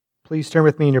Please turn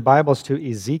with me in your Bibles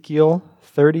to Ezekiel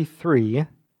 33. We'll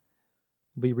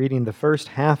be reading the first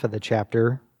half of the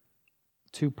chapter,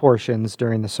 two portions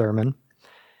during the sermon.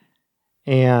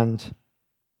 And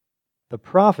the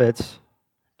prophets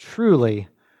truly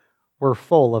were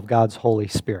full of God's Holy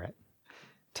Spirit.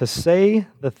 To say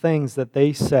the things that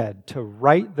they said, to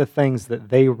write the things that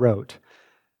they wrote,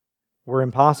 were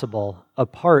impossible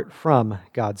apart from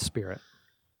God's Spirit.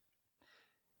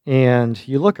 And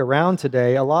you look around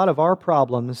today, a lot of our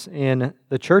problems in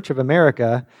the Church of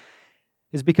America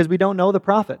is because we don't know the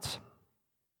prophets.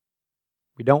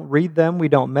 We don't read them, we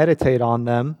don't meditate on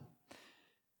them.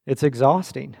 It's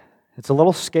exhausting. It's a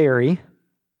little scary.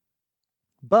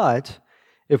 But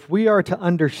if we are to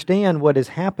understand what is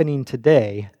happening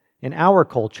today in our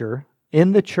culture,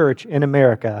 in the church in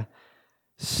America,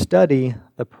 study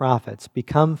the prophets.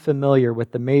 Become familiar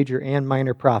with the major and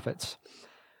minor prophets.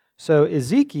 So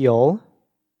Ezekiel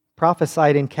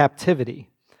prophesied in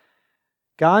captivity.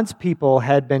 God's people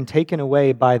had been taken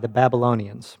away by the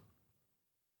Babylonians.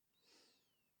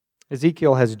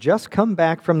 Ezekiel has just come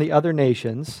back from the other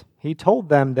nations. He told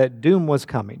them that doom was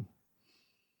coming.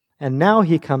 And now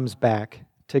he comes back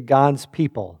to God's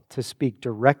people to speak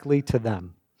directly to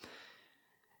them.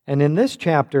 And in this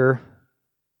chapter,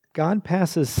 God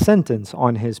passes sentence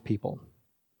on his people.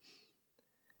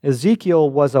 Ezekiel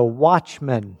was a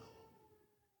watchman,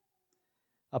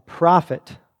 a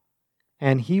prophet,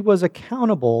 and he was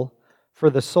accountable for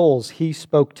the souls he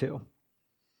spoke to.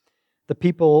 The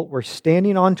people were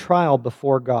standing on trial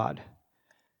before God,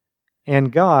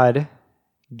 and God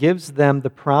gives them the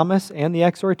promise and the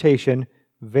exhortation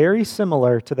very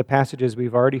similar to the passages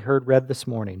we've already heard read this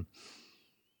morning.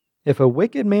 If a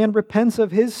wicked man repents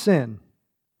of his sin,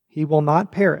 he will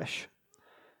not perish.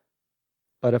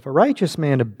 But if a righteous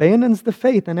man abandons the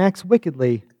faith and acts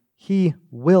wickedly, he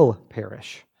will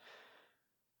perish.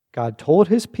 God told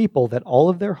his people that all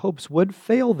of their hopes would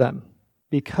fail them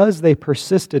because they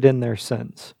persisted in their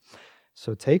sins.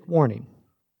 So take warning.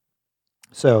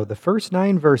 So the first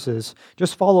 9 verses,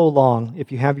 just follow along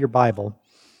if you have your Bible.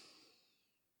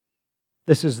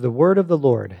 This is the word of the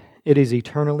Lord. It is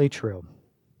eternally true.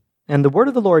 And the word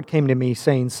of the Lord came to me,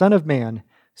 saying, Son of man,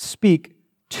 speak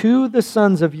to the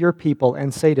sons of your people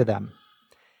and say to them,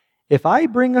 if I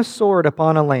bring a sword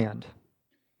upon a land,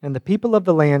 and the people of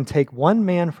the land take one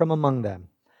man from among them,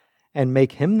 and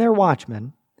make him their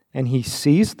watchman, and he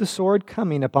sees the sword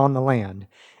coming upon the land,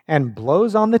 and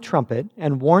blows on the trumpet,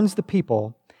 and warns the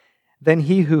people, then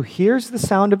he who hears the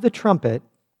sound of the trumpet,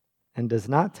 and does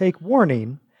not take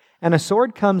warning, and a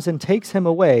sword comes and takes him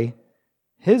away,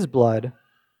 his blood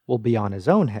will be on his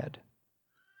own head.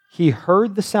 He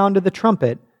heard the sound of the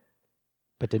trumpet,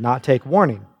 but did not take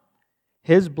warning.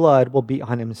 His blood will be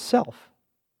on himself.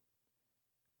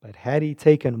 But had he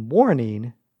taken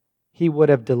warning, he would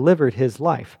have delivered his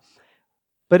life.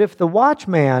 But if the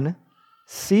watchman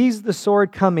sees the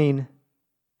sword coming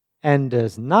and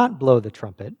does not blow the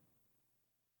trumpet,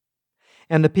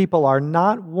 and the people are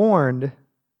not warned,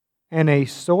 and a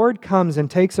sword comes and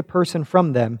takes a person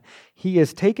from them, he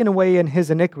is taken away in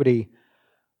his iniquity,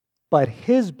 but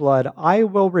his blood I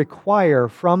will require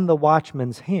from the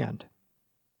watchman's hand.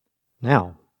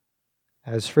 Now,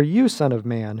 as for you, son of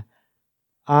man,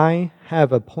 I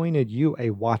have appointed you a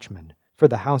watchman for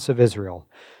the house of Israel.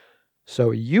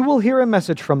 So you will hear a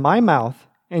message from my mouth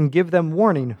and give them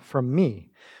warning from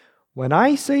me. When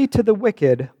I say to the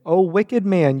wicked, O wicked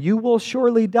man, you will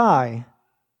surely die,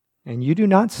 and you do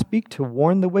not speak to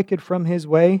warn the wicked from his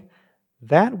way,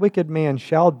 that wicked man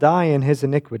shall die in his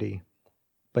iniquity,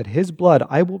 but his blood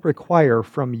I will require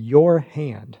from your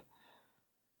hand.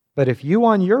 But if you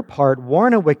on your part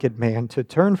warn a wicked man to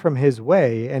turn from his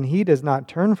way, and he does not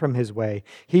turn from his way,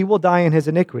 he will die in his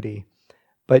iniquity,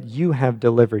 but you have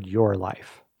delivered your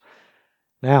life.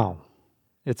 Now,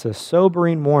 it's a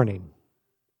sobering warning.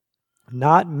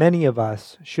 Not many of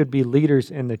us should be leaders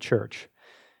in the church,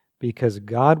 because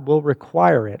God will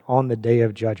require it on the day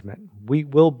of judgment. We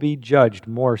will be judged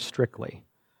more strictly.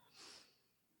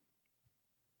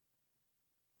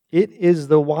 It is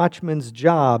the watchman's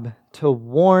job to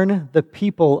warn the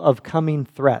people of coming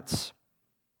threats.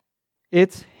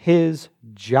 It's his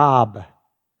job.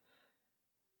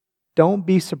 Don't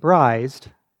be surprised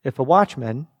if a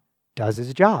watchman does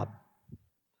his job.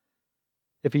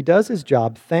 If he does his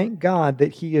job, thank God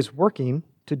that he is working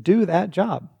to do that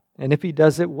job. And if he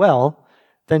does it well,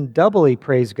 then doubly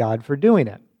praise God for doing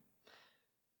it.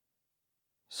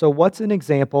 So what's an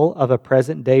example of a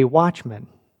present-day watchman?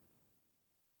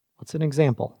 What's an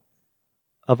example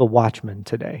of a watchman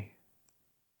today?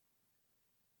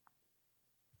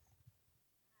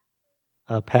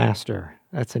 A pastor.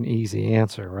 That's an easy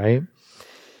answer, right?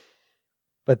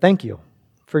 But thank you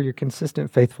for your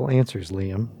consistent, faithful answers,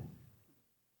 Liam.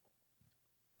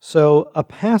 So, a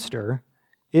pastor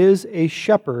is a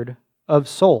shepherd of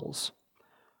souls.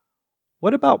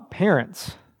 What about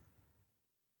parents?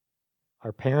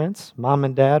 Are parents, mom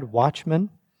and dad, watchmen?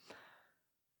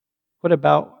 What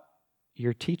about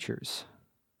your teachers?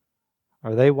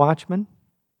 Are they watchmen?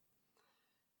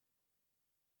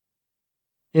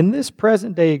 In this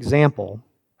present day example,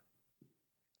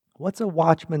 what's a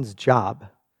watchman's job?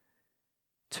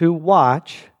 To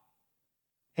watch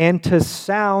and to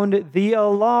sound the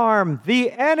alarm.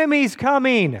 The enemy's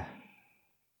coming.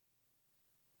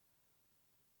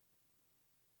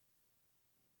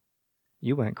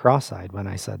 You went cross-eyed when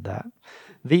I said that.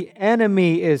 The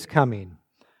enemy is coming.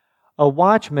 A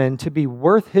watchman, to be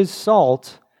worth his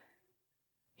salt,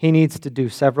 he needs to do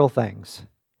several things.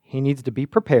 He needs to be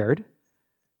prepared.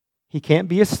 He can't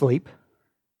be asleep.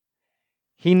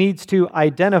 He needs to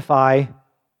identify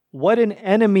what an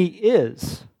enemy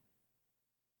is.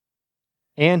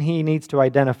 And he needs to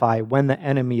identify when the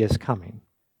enemy is coming.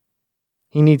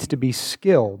 He needs to be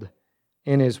skilled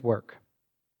in his work.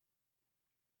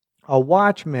 A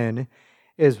watchman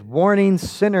is warning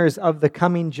sinners of the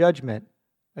coming judgment.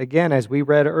 Again, as we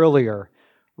read earlier,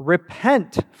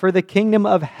 repent, for the kingdom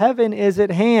of heaven is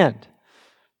at hand.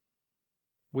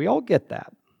 We all get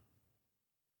that.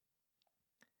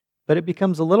 But it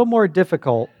becomes a little more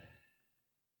difficult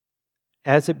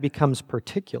as it becomes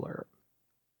particular.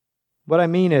 What I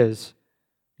mean is,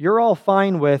 you're all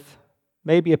fine with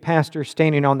maybe a pastor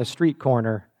standing on the street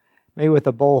corner, maybe with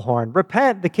a bullhorn.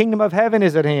 Repent, the kingdom of heaven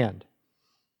is at hand.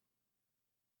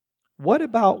 What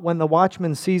about when the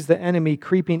watchman sees the enemy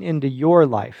creeping into your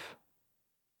life?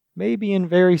 Maybe in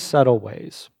very subtle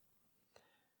ways.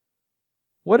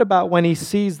 What about when he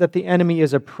sees that the enemy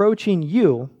is approaching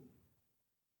you,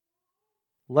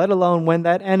 let alone when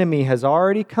that enemy has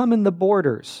already come in the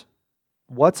borders?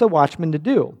 What's a watchman to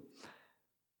do?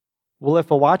 Well,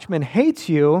 if a watchman hates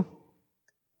you,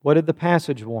 what did the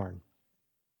passage warn?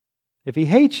 If he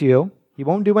hates you, he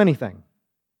won't do anything.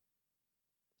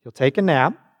 He'll take a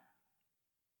nap.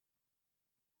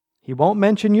 He won't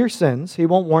mention your sins. He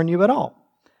won't warn you at all.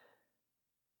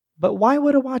 But why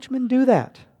would a watchman do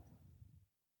that?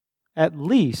 At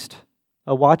least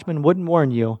a watchman wouldn't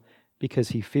warn you because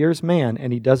he fears man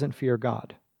and he doesn't fear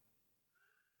God.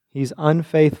 He's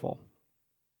unfaithful.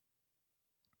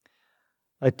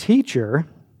 A teacher,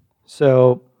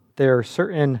 so there are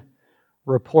certain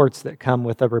reports that come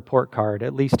with a report card.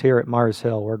 At least here at Mars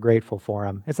Hill, we're grateful for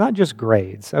them. It's not just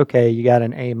grades. Okay, you got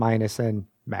an A- in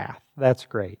math. That's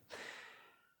great.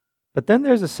 But then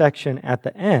there's a section at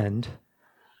the end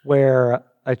where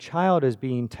a child is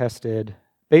being tested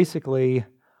basically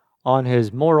on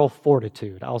his moral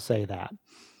fortitude. I'll say that.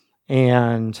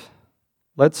 And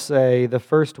let's say the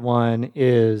first one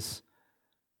is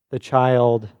the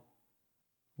child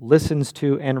listens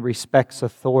to and respects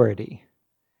authority.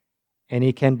 And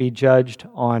he can be judged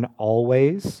on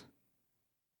always,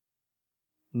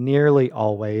 nearly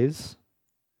always,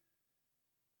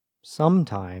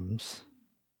 sometimes.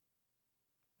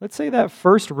 Let's say that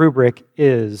first rubric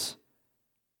is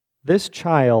this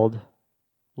child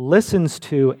listens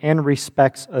to and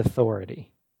respects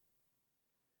authority.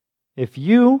 If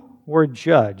you were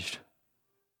judged,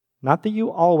 not that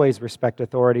you always respect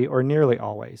authority or nearly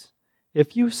always,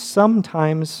 if you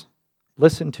sometimes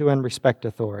listen to and respect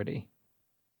authority,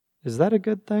 is that a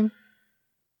good thing?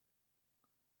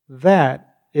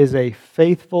 That is a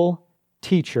faithful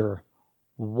teacher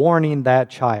warning that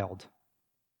child.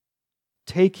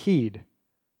 Take heed.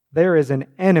 There is an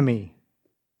enemy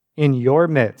in your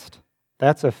midst.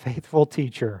 That's a faithful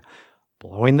teacher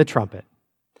blowing the trumpet.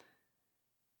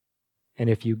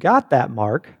 And if you got that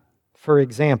mark, for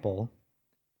example,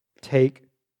 take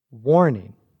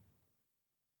warning.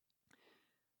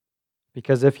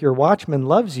 Because if your watchman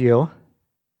loves you,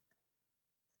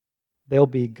 they'll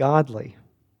be godly.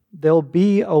 They'll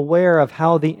be aware of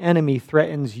how the enemy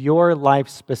threatens your life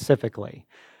specifically.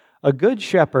 A good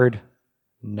shepherd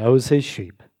knows his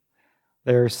sheep.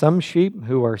 There are some sheep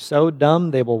who are so dumb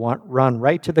they will run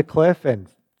right to the cliff and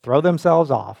throw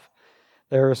themselves off.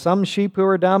 There are some sheep who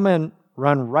are dumb and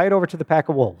run right over to the pack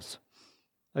of wolves.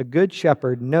 A good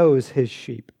shepherd knows his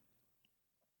sheep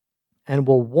and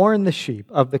will warn the sheep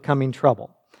of the coming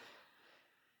trouble.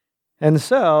 And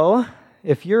so,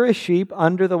 if you're a sheep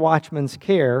under the watchman's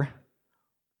care,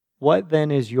 what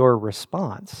then is your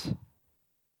response?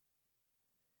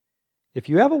 If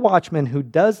you have a watchman who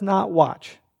does not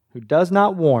watch, who does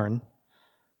not warn,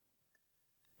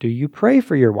 do you pray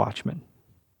for your watchman?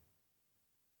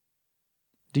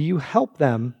 Do you help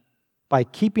them by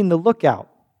keeping the lookout,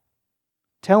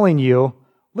 telling you,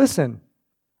 listen,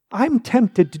 I'm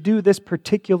tempted to do this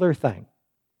particular thing,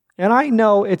 and I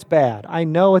know it's bad. I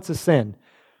know it's a sin.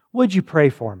 Would you pray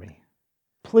for me?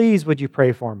 Please, would you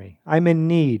pray for me? I'm in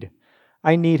need.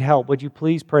 I need help. Would you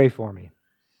please pray for me?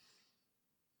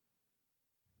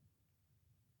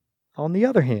 On the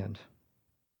other hand,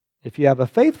 if you have a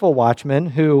faithful watchman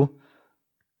who,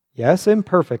 yes,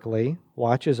 imperfectly,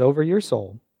 watches over your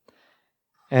soul,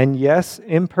 and yes,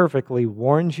 imperfectly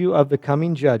warns you of the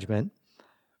coming judgment,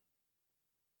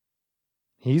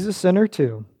 he's a sinner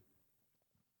too.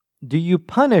 Do you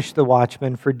punish the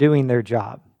watchman for doing their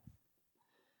job?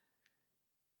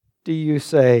 Do you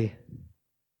say,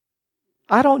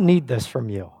 I don't need this from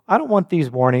you. I don't want these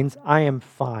warnings. I am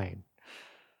fine.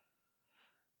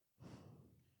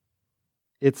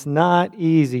 It's not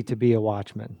easy to be a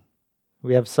watchman.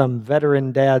 We have some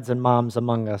veteran dads and moms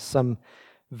among us, some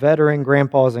veteran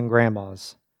grandpas and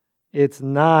grandmas. It's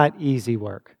not easy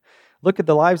work. Look at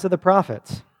the lives of the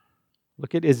prophets.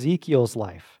 Look at Ezekiel's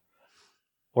life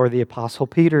or the Apostle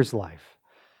Peter's life.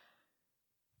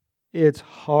 It's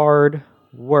hard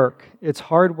work. It's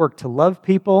hard work to love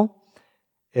people.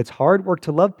 It's hard work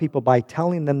to love people by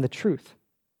telling them the truth.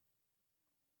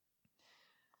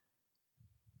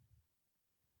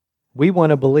 We want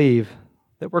to believe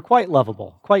that we're quite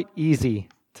lovable, quite easy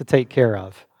to take care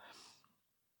of.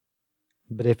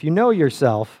 But if you know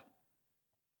yourself,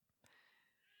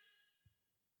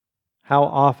 how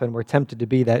often we're tempted to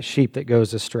be that sheep that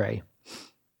goes astray.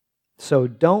 So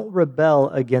don't rebel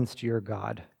against your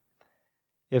God.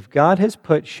 If God has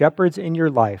put shepherds in your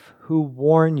life who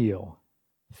warn you,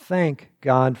 thank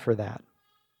God for that.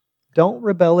 Don't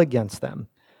rebel against them.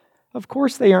 Of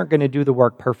course, they aren't going to do the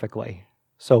work perfectly.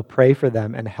 So pray for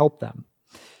them and help them.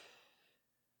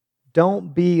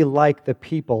 Don't be like the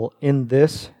people in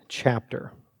this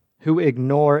chapter who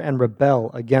ignore and rebel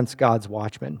against God's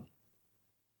watchmen.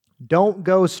 Don't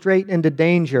go straight into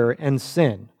danger and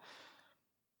sin.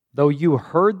 Though you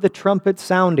heard the trumpet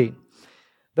sounding,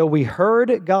 though we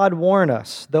heard God warn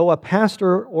us, though a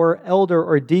pastor or elder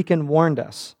or deacon warned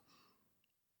us,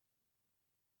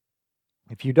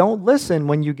 if you don't listen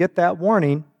when you get that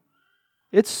warning,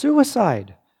 it's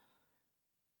suicide.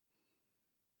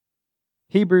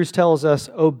 Hebrews tells us,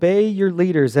 obey your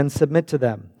leaders and submit to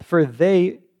them, for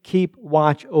they keep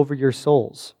watch over your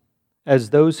souls,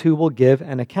 as those who will give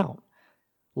an account.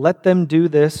 Let them do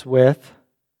this with,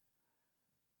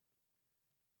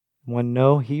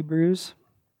 Hebrews?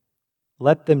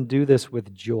 Let them do this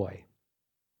with joy,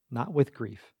 not with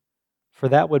grief, for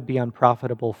that would be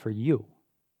unprofitable for you.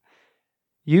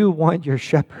 You want your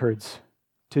shepherds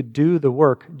to do the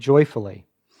work joyfully.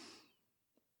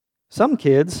 Some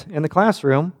kids in the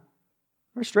classroom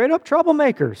are straight up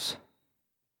troublemakers.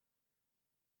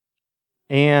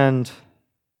 And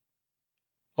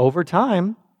over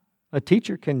time, a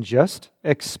teacher can just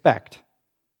expect,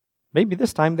 maybe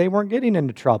this time they weren't getting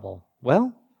into trouble.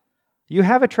 Well, you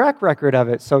have a track record of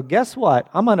it, so guess what?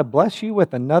 I'm going to bless you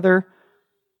with another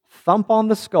thump on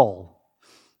the skull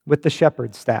with the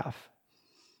shepherd's staff.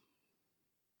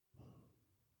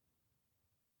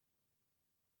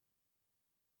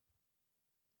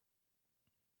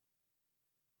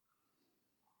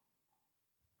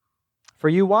 For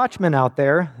you watchmen out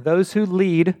there, those who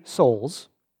lead souls,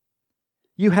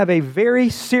 you have a very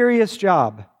serious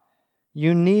job.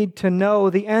 You need to know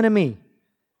the enemy.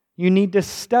 You need to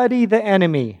study the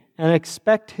enemy and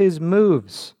expect his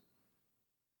moves.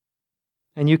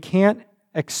 And you can't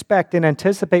expect and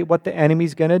anticipate what the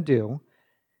enemy's going to do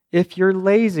if you're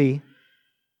lazy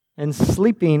and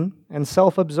sleeping and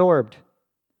self-absorbed.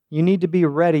 You need to be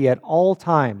ready at all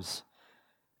times.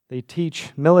 They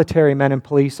teach military men and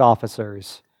police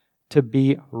officers to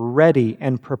be ready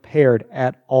and prepared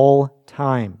at all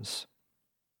times.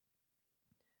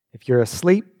 If you're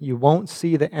asleep, you won't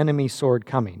see the enemy's sword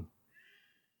coming.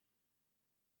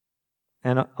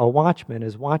 And a watchman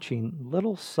is watching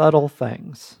little subtle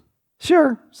things.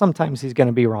 Sure, sometimes he's going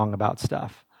to be wrong about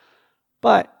stuff.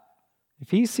 But if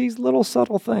he sees little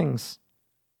subtle things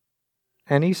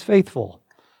and he's faithful,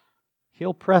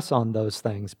 he'll press on those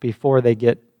things before they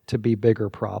get to be bigger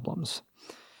problems.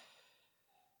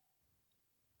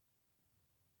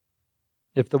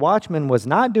 If the watchman was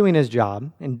not doing his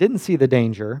job and didn't see the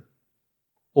danger,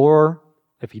 or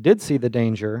if he did see the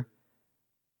danger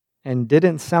and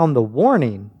didn't sound the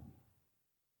warning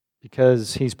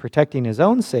because he's protecting his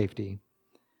own safety,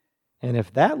 and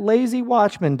if that lazy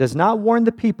watchman does not warn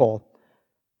the people,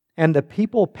 and the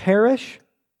people perish,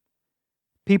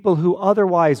 people who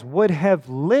otherwise would have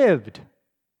lived,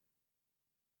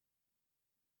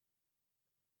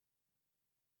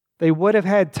 They would have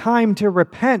had time to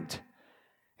repent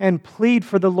and plead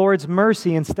for the Lord's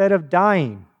mercy instead of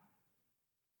dying.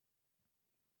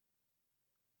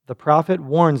 The prophet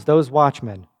warns those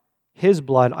watchmen, his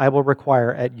blood I will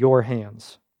require at your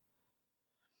hands.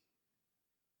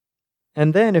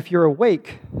 And then if you're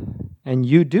awake and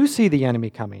you do see the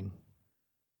enemy coming,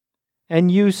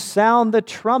 and you sound the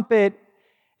trumpet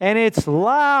and it's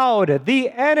loud,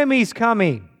 the enemy's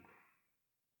coming.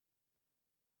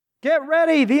 Get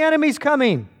ready, the enemy's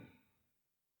coming.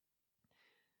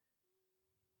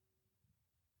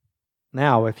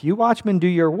 Now, if you watchmen do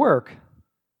your work,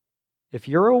 if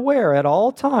you're aware at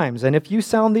all times, and if you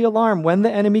sound the alarm when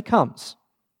the enemy comes,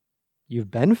 you've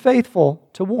been faithful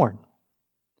to warn.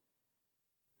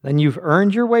 Then you've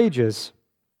earned your wages,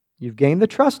 you've gained the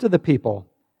trust of the people,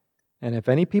 and if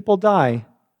any people die,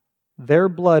 their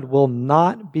blood will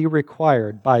not be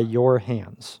required by your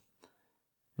hands.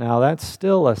 Now, that's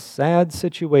still a sad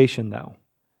situation, though,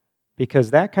 because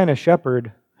that kind of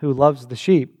shepherd who loves the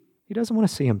sheep, he doesn't want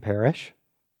to see them perish.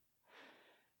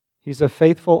 He's a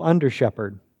faithful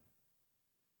under-shepherd.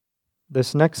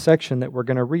 This next section that we're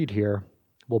going to read here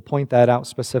will point that out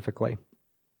specifically.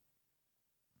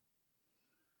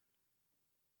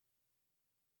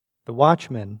 The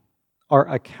watchmen are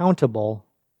accountable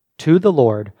to the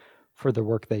Lord for the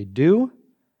work they do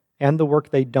and the work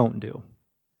they don't do,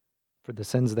 for the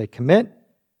sins they commit,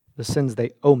 the sins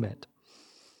they omit.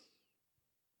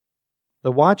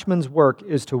 The watchman's work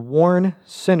is to warn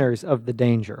sinners of the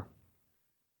danger.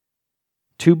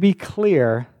 To be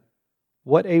clear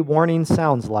what a warning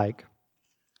sounds like,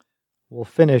 we'll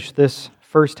finish this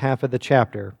first half of the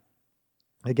chapter.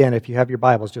 Again, if you have your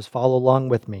Bibles, just follow along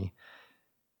with me.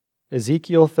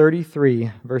 Ezekiel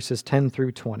 33, verses 10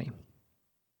 through 20.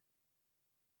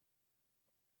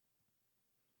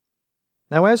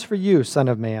 Now as for you, son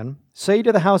of man, say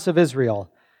to the house of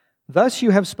Israel, thus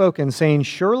you have spoken, saying,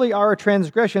 surely our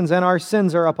transgressions and our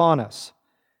sins are upon us,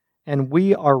 and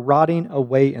we are rotting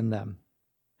away in them.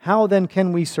 How then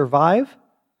can we survive?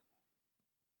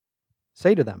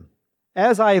 Say to them,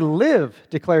 as I live,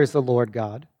 declares the Lord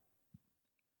God,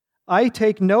 I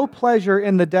take no pleasure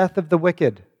in the death of the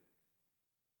wicked,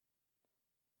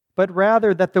 but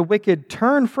rather that the wicked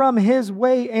turn from his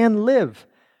way and live.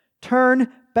 Turn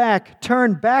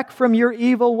back from your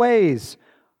evil ways.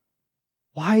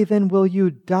 Why then will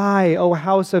you die, O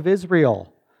house of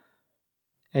Israel?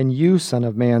 And you, son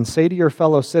of man, say to your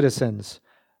fellow citizens,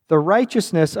 the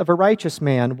righteousness of a righteous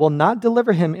man will not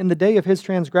deliver him in the day of his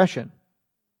transgression.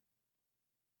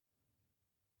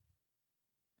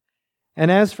 And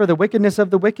as for the wickedness of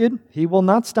the wicked, he will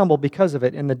not stumble because of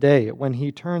it in the day when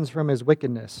he turns from his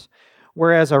wickedness.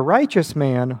 Whereas a righteous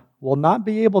man will not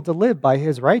be able to live by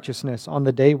his righteousness on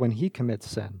the day when he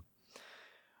commits sin.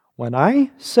 When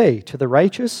I say to the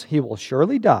righteous, he will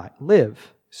surely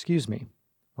live.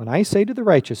 When I say to the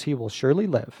righteous, he will surely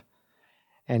live,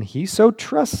 and he so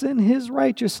trusts in his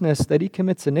righteousness that he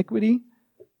commits iniquity,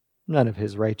 none of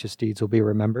his righteous deeds will be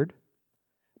remembered.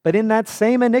 But in that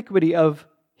same iniquity of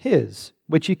his,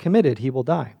 which he committed, he will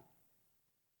die.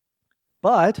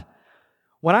 But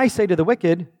when I say to the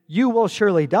wicked, you will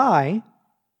surely die,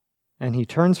 and he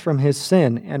turns from his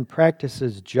sin and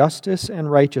practices justice and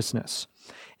righteousness.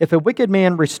 If a wicked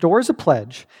man restores a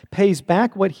pledge, pays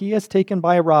back what he has taken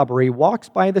by robbery, walks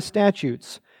by the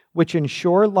statutes which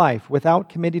ensure life without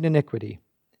committing iniquity,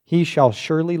 he shall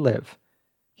surely live.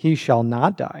 He shall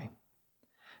not die.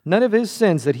 None of his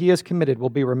sins that he has committed will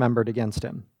be remembered against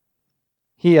him.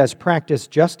 He has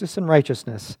practiced justice and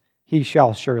righteousness. He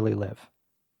shall surely live.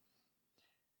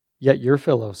 Yet your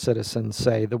fellow citizens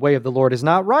say, the way of the Lord is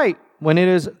not right, when it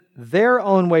is their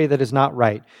own way that is not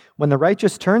right. When the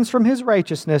righteous turns from his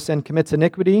righteousness and commits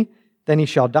iniquity, then he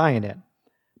shall die in it.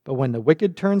 But when the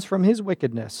wicked turns from his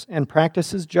wickedness and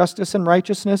practices justice and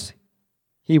righteousness,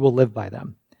 he will live by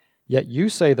them. Yet you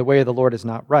say the way of the Lord is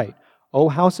not right. O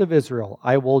house of Israel,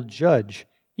 I will judge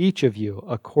each of you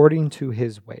according to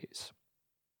his ways.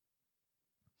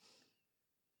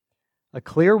 A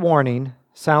clear warning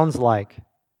sounds like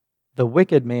the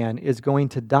wicked man is going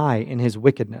to die in his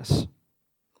wickedness.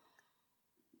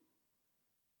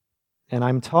 And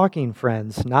I'm talking,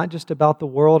 friends, not just about the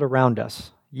world around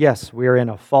us. Yes, we're in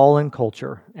a fallen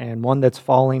culture and one that's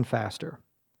falling faster.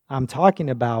 I'm talking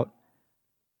about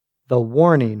the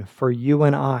warning for you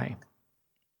and I.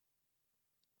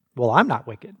 Well, I'm not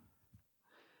wicked.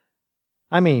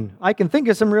 I mean, I can think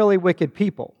of some really wicked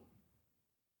people.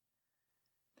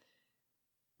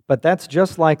 But that's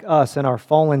just like us in our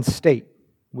fallen state.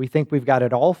 We think we've got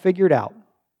it all figured out.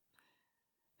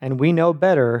 And we know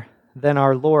better than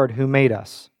our Lord who made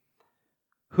us.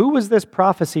 Who was this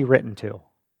prophecy written to?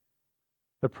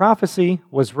 The prophecy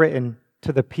was written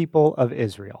to the people of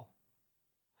Israel.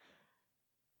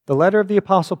 The letter of the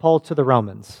Apostle Paul to the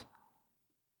Romans,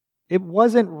 it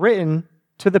wasn't written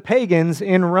to the pagans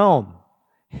in Rome.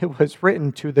 It was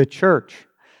written to the church.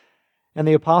 And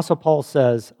the Apostle Paul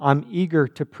says, I'm eager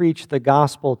to preach the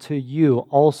gospel to you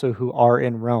also who are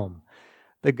in Rome.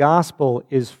 The gospel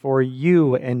is for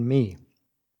you and me.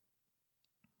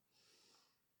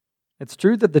 It's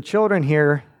true that the children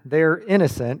here, they're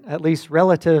innocent, at least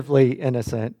relatively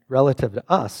innocent, relative to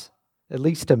us, at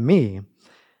least to me.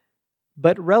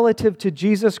 But relative to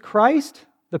Jesus Christ,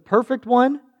 the perfect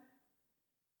one,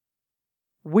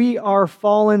 we are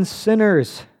fallen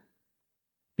sinners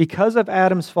because of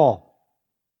Adam's fall.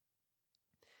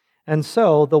 And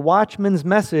so the watchman's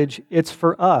message, it's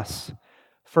for us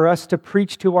to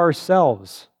preach to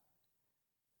ourselves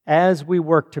as we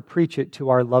work to preach it to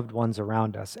our loved ones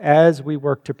around us, as we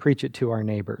work to preach it to our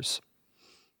neighbors.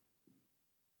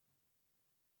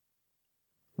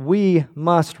 We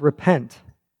must repent.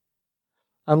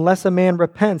 Unless a man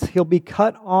repents, he'll be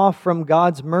cut off from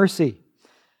God's mercy.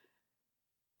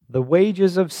 The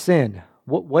wages of sin.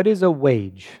 What is a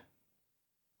wage?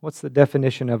 What's the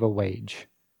definition of a wage?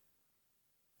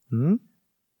 Go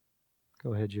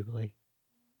ahead, Jubilee.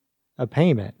 A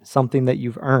payment, something that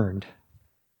you've earned.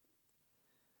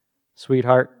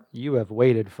 Sweetheart, you have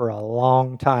waited for a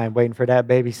long time waiting for that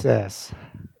baby sis.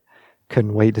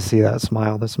 Couldn't wait to see that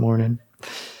smile this morning.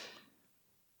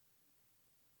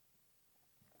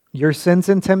 Your sins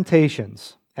and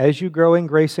temptations. As you grow in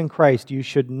grace in Christ, you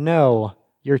should know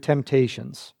your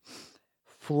temptations.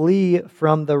 Flee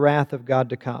from the wrath of God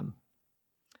to come.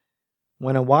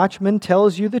 When a watchman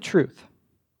tells you the truth,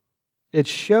 it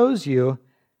shows you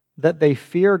that they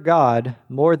fear God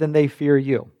more than they fear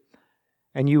you.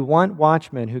 And you want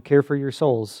watchmen who care for your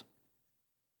souls,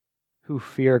 who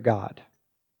fear God.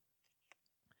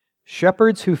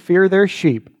 Shepherds who fear their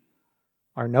sheep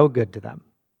are no good to them.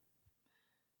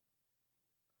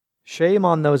 Shame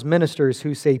on those ministers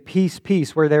who say, peace,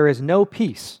 peace, where there is no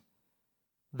peace.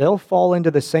 They'll fall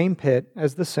into the same pit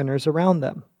as the sinners around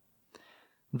them.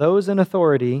 Those in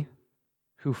authority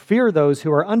who fear those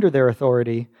who are under their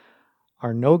authority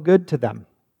are no good to them.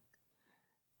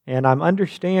 And I'm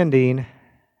understanding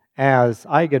as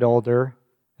I get older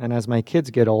and as my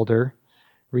kids get older,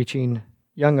 reaching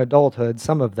young adulthood,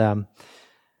 some of them,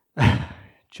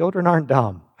 children aren't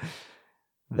dumb.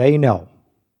 They know.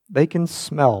 They can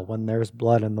smell when there's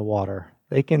blood in the water.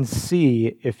 They can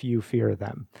see if you fear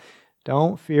them.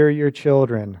 Don't fear your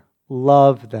children.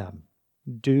 Love them.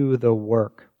 Do the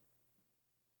work.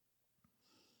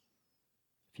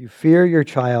 If you fear your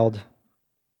child,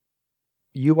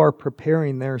 you are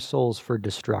preparing their souls for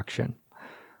destruction.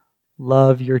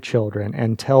 Love your children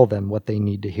and tell them what they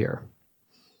need to hear.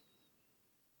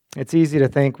 It's easy to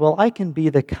think, well, I can be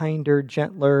the kinder,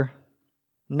 gentler,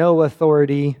 no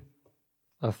authority.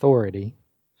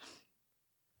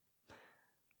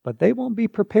 But they won't be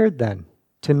prepared then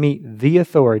to meet the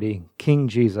authority, King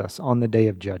Jesus, on the day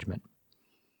of judgment.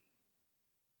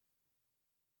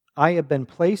 I have been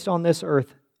placed on this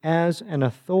earth as an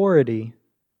authority,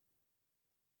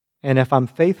 and if I'm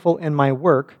faithful in my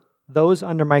work, those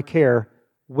under my care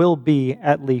will be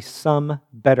at least some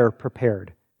better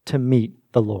prepared to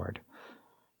meet the Lord.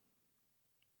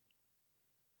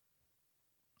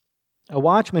 A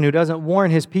watchman who doesn't warn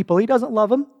his people, he doesn't love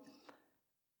them.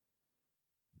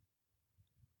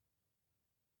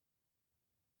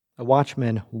 A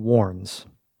watchman warns.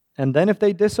 And then if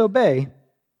they disobey,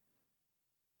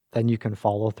 then you can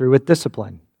follow through with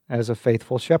discipline as a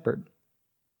faithful shepherd.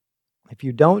 If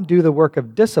you don't do the work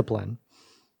of discipline,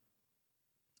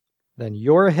 then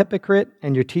you're a hypocrite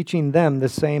and you're teaching them the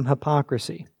same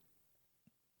hypocrisy.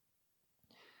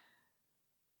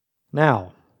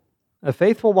 Now, a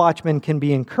faithful watchman can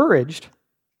be encouraged,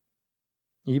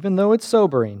 even though it's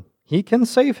sobering. He can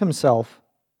save himself,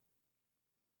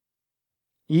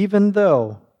 even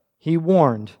though he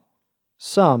warned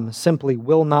some simply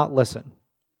will not listen.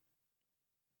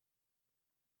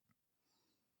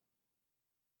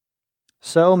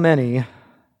 So many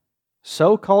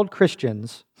so-called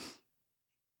Christians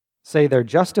say they're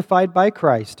justified by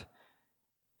Christ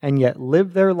and yet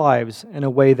live their lives in a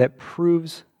way that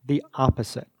proves the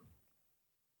opposite.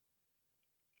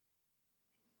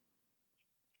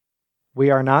 We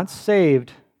are not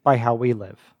saved by how we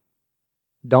live.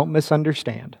 Don't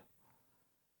misunderstand.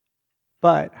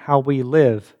 But how we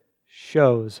live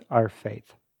shows our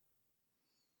faith.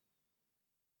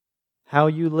 How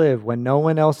you live when no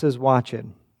one else is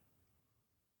watching.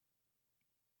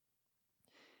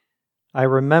 I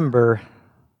remember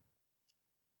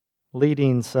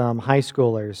leading some high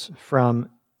schoolers from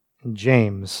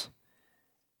James.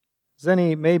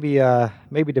 Maybe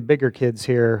the bigger kids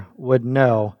here would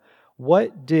know,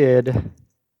 what did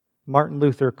Martin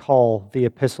Luther call the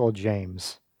Epistle of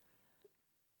James?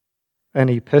 An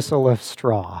epistle of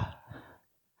straw.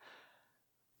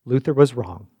 Luther was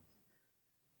wrong.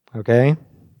 Okay?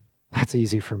 That's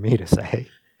easy for me to say.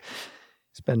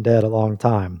 He's been dead a long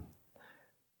time.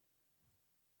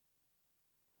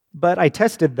 But I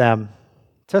tested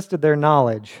their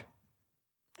knowledge.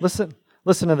 Listen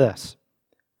to this.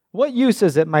 What use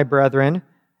is it, my brethren,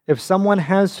 if someone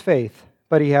has faith,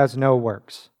 but he has no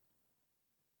works?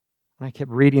 And I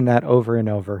kept reading that over and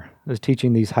over. I was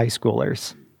teaching these high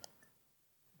schoolers.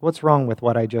 What's wrong with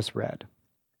what I just read?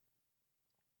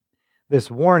 This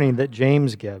warning that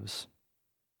James gives.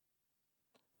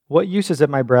 What use is it,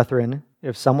 my brethren,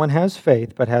 if someone has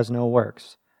faith, but has no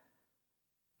works?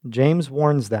 James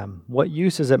warns them, what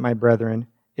use is it, my brethren,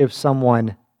 if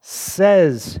someone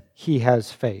says he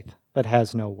has faith, but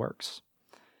has no works?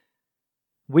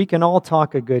 We can all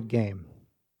talk a good game,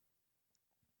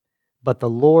 but the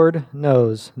Lord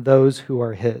knows those who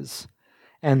are His,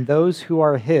 and those who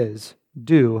are His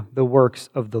do the works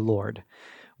of the Lord.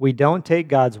 We don't take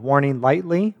God's warning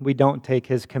lightly. We don't take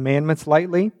His commandments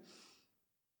lightly.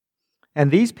 And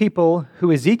these people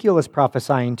who Ezekiel is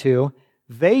prophesying to,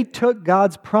 they took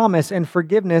God's promise and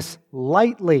forgiveness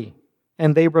lightly,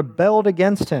 and they rebelled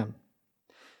against Him.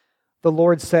 The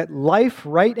Lord set life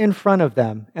right in front of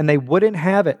them, and they wouldn't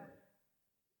have it.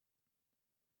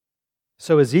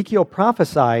 So Ezekiel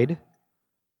prophesied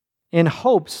in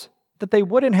hopes that they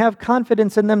wouldn't have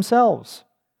confidence in themselves,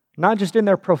 not just in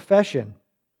their profession,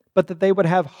 but that they would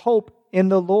have hope in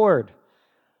the Lord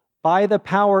by the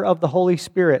power of the Holy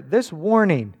Spirit. This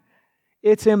warning,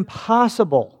 it's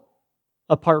impossible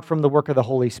apart from the work of the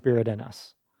Holy Spirit in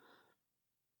us.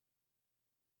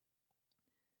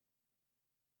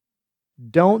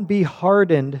 Don't be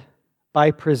hardened by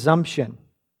presumption.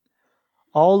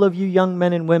 All of you young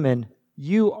men and women,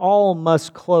 you all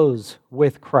must close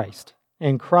with Christ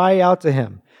and cry out to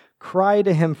Him. Cry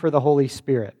to Him for the Holy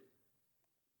Spirit.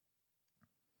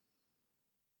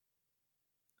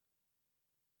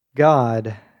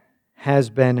 God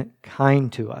has been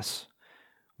kind to us.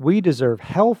 We deserve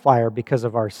hellfire because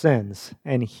of our sins,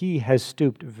 and He has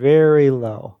stooped very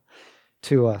low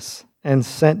to us and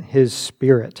sent His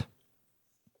Spirit.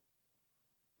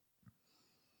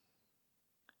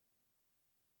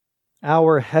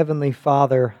 Our Heavenly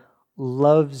Father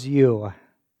loves you.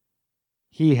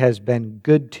 He has been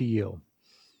good to you.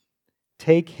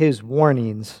 Take His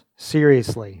warnings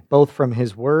seriously, both from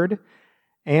His Word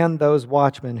and those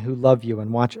watchmen who love you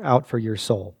and watch out for your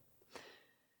soul.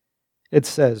 It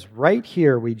says right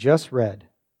here, we just read,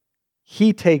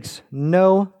 He takes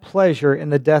no pleasure in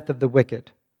the death of the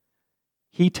wicked.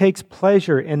 He takes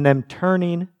pleasure in them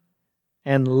turning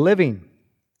and living.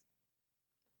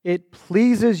 It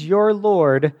pleases your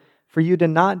Lord for you to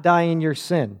not die in your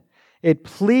sin. It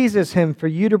pleases Him for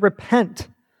you to repent.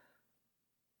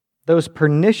 Those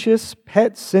pernicious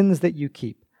pet sins that you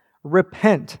keep,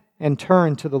 repent and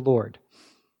turn to the Lord.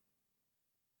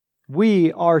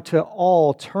 We are to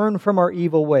all turn from our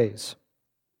evil ways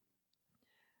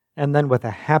and then with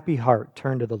a happy heart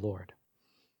turn to the Lord.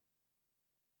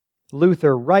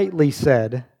 Luther rightly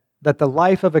said that the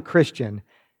life of a Christian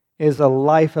is a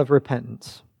life of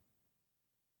repentance.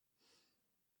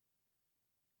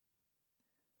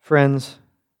 Friends,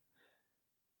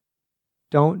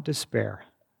 don't despair.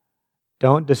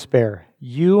 Don't despair.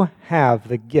 You have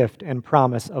the gift and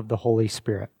promise of the Holy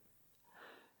Spirit.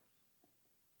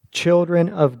 Children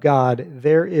of God,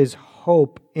 there is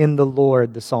hope in the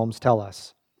Lord, the Psalms tell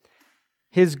us.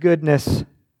 His goodness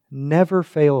never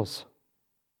fails.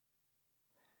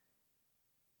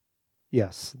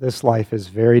 Yes, this life is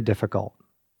very difficult,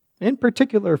 in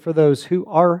particular for those who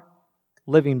are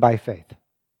living by faith.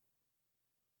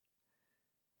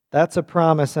 That's a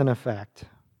promise and a fact.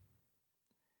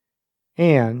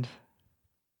 And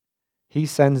He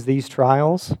sends these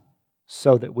trials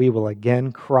so that we will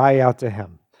again cry out to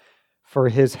Him for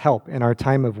His help in our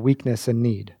time of weakness and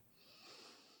need.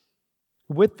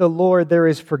 With the Lord there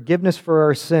is forgiveness for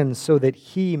our sins so that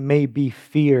He may be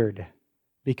feared,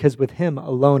 because with Him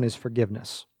alone is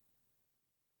forgiveness.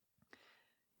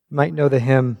 You might know the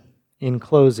hymn in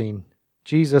closing,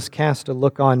 Jesus cast a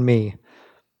look on me.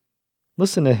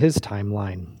 Listen to his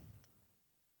timeline.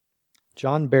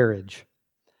 John Berridge.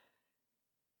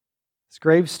 His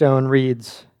gravestone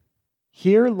reads,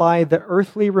 Here lie the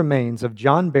earthly remains of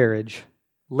John Berridge,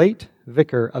 late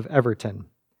vicar of Everton,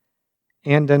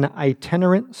 and an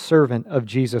itinerant servant of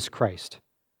Jesus Christ,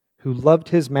 who loved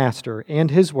his master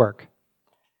and his work,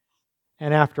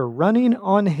 and after running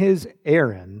on his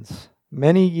errands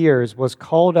many years was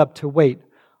called up to wait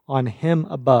on him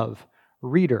above.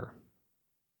 Reader.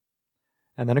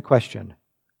 And then a question.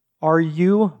 Are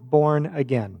you born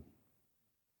again?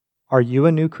 Are you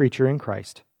a new creature in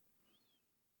Christ?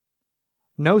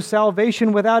 No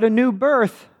salvation without a new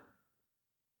birth.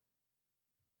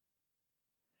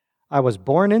 I was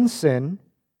born in sin,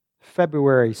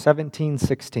 February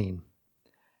 1716.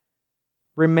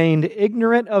 Remained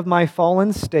ignorant of my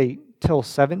fallen state till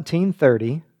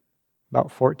 1730,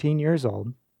 about 14 years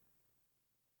old.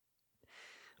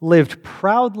 Lived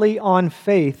proudly on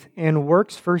faith and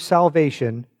works for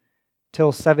salvation till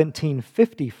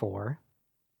 1754.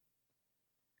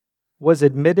 Was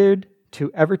admitted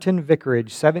to Everton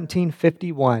Vicarage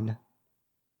 1751.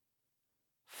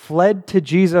 Fled to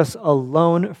Jesus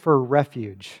alone for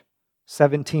refuge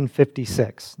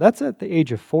 1756. That's at the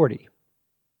age of 40.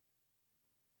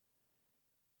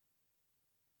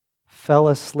 Fell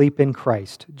asleep in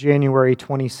Christ, January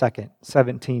 22nd,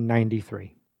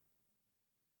 1793.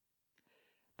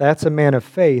 That's a man of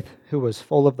faith who was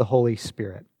full of the Holy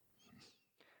Spirit.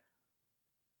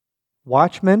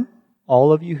 Watchmen,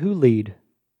 all of you who lead,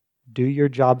 do your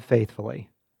job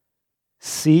faithfully.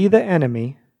 See the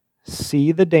enemy,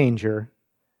 see the danger,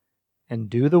 and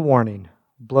do the warning.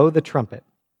 Blow the trumpet.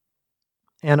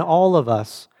 And all of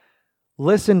us,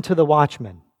 listen to the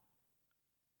watchman.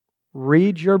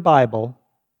 Read your Bible,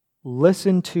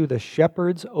 listen to the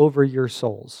shepherds over your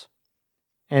souls,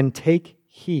 and take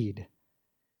heed,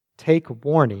 take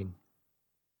warning.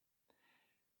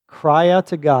 Cry out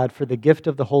to God for the gift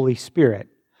of the Holy Spirit,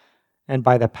 and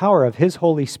by the power of His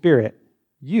Holy Spirit,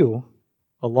 you,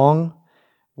 along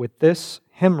with this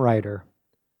hymn writer,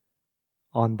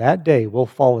 on that day will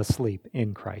fall asleep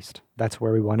in Christ. That's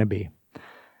where we want to be.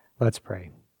 Let's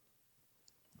pray.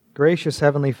 Gracious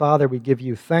Heavenly Father, we give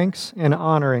you thanks and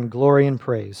honor and glory and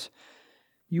praise.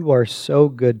 You are so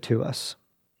good to us.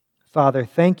 Father,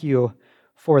 thank you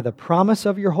for the promise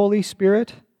of your Holy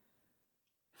Spirit.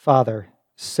 Father,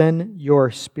 send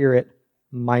your Spirit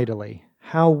mightily.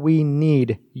 How we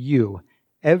need you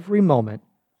every moment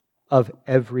of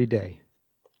every day.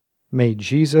 May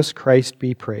Jesus Christ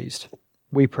be praised.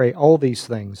 We pray all these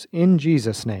things in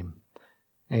Jesus' name.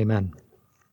 Amen.